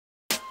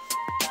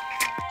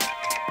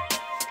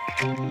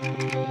I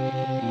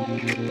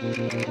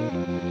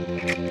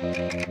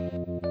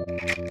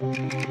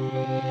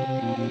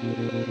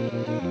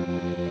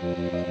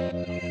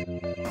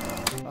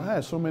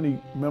had so many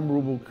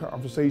memorable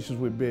conversations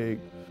with Big,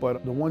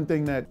 but the one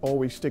thing that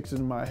always sticks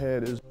in my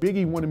head is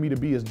Biggie wanted me to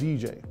be his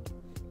DJ,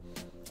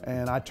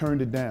 and I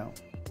turned it down.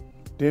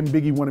 Then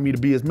Biggie wanted me to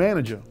be his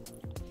manager,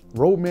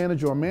 road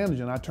manager or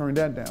manager, and I turned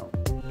that down.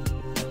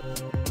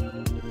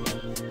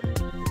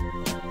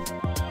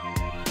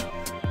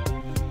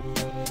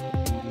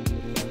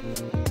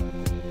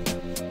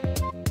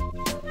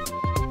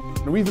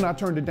 The reason I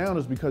turned it down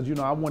is because,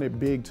 I wanted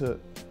Big to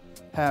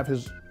have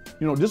his,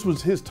 this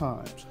was his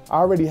times. I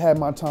already had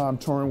my time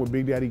touring with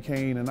Big Daddy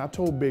Kane, and I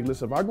told Big,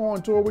 listen, if I go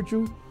on tour with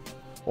you,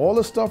 all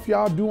the stuff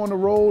y'all do on the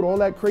road, all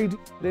that crazy,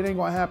 it ain't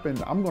gonna happen.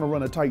 I'm gonna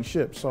run a tight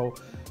ship. So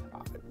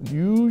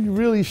you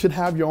really should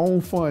have your own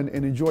fun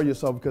and enjoy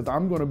yourself, because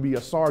I'm gonna be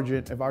a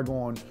sergeant if I go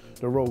on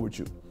the road with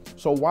you.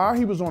 So while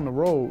he was on the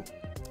road,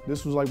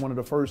 this was like one of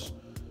the first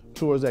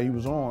tours that he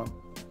was on,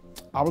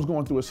 I was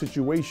going through a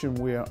situation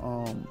where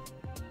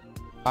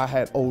I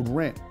had owed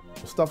rent.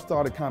 Stuff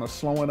started kind of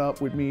slowing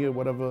up with me or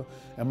whatever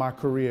in my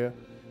career.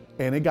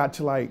 And it got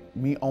to like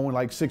me owing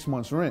like 6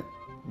 months rent.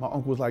 My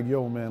uncle was like,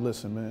 yo man,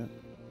 listen man,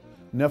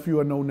 nephew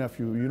or no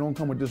nephew, you don't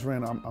come with this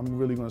rent, I'm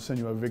really gonna send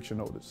you an eviction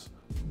notice.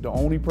 The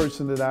only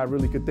person that I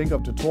really could think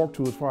of to talk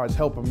to as far as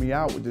helping me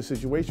out with this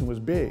situation was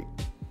Big.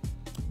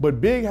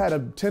 But Big had a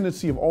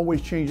tendency of always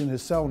changing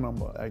his cell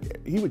number.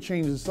 Like, he would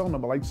change his cell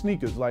number like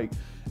sneakers. Like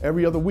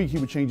every other week he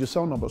would change his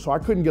cell number. So I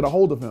couldn't get a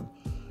hold of him.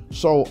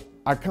 So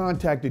I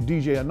contacted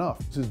DJ Enough,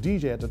 it's his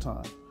DJ at the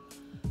time.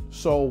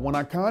 So when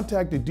I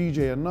contacted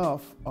DJ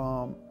Enough,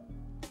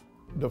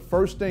 the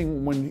first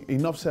thing when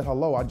Enough said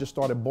hello, I just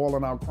started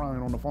bawling out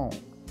crying on the phone.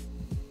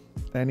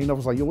 And Enough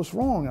was like, yo, what's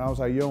wrong? And I was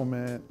like, yo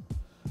man,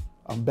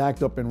 I'm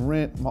backed up in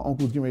rent. My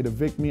uncle's getting ready to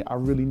evict me. I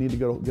really need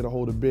to get a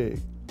hold of Big.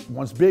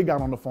 Once Big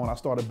got on the phone, I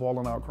started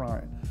bawling out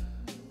crying.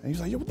 And he's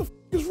like, yo, what the f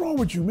is wrong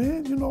with you,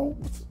 man?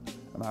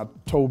 And I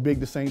told Big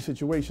the same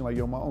situation, like,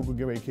 yo, my uncle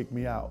getting ready to kick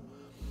me out.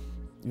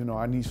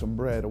 I need some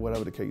bread or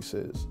whatever the case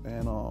is.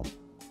 And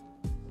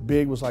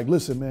Big was like,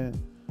 listen, man,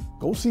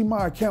 go see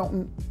my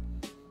accountant.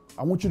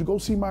 I want you to go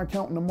see my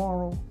accountant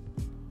tomorrow.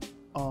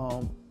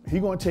 He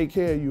gonna take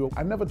care of you.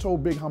 I never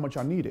told Big how much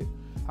I needed.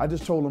 I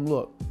just told him,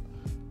 look,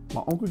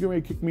 my uncle getting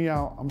ready to kick me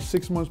out. I'm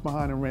 6 months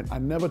behind in rent. I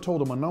never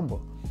told him a number.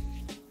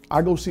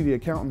 I go see the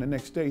accountant the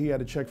next day. He had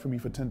a check for me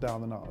for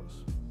 $10,000.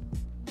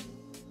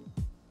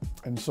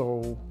 And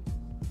so,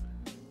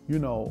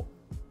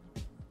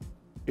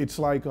 it's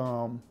like,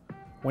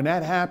 when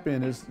that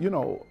happened, is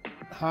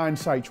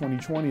hindsight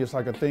 2020. It's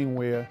like a thing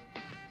where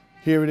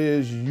here it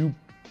is, you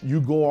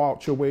go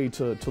out your way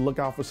to look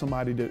out for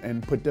somebody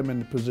and put them in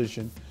the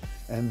position,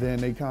 and then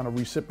they kind of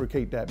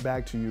reciprocate that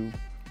back to you.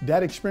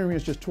 That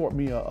experience just taught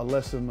me a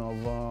lesson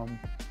of,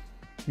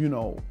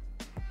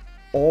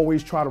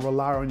 always try to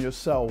rely on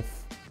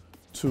yourself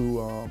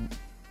to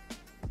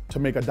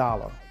make a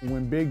dollar.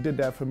 When Big did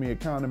that for me,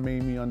 it kind of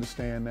made me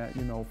understand that,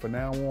 from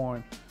now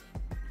on,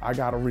 I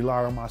gotta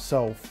rely on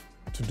myself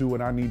to do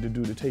what I need to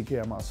do to take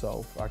care of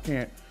myself. I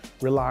can't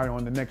rely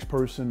on the next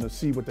person to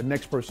see what the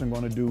next person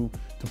gonna do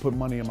to put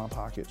money in my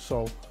pocket.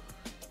 So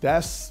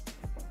that's,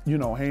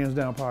 hands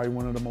down, probably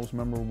one of the most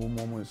memorable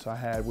moments I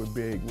had with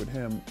Big, with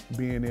him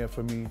being there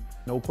for me.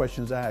 No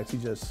questions asked. He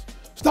just,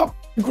 stop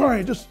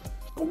crying, just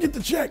go get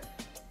the check.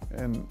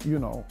 And, he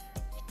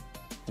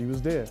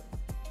was there.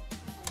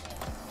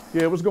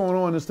 Yeah, what's going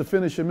on? It's the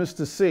finisher,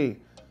 Mr. C,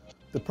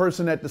 the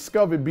person that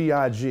discovered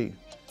B.I.G.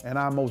 And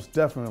I most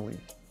definitely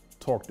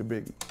talk to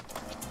Biggie.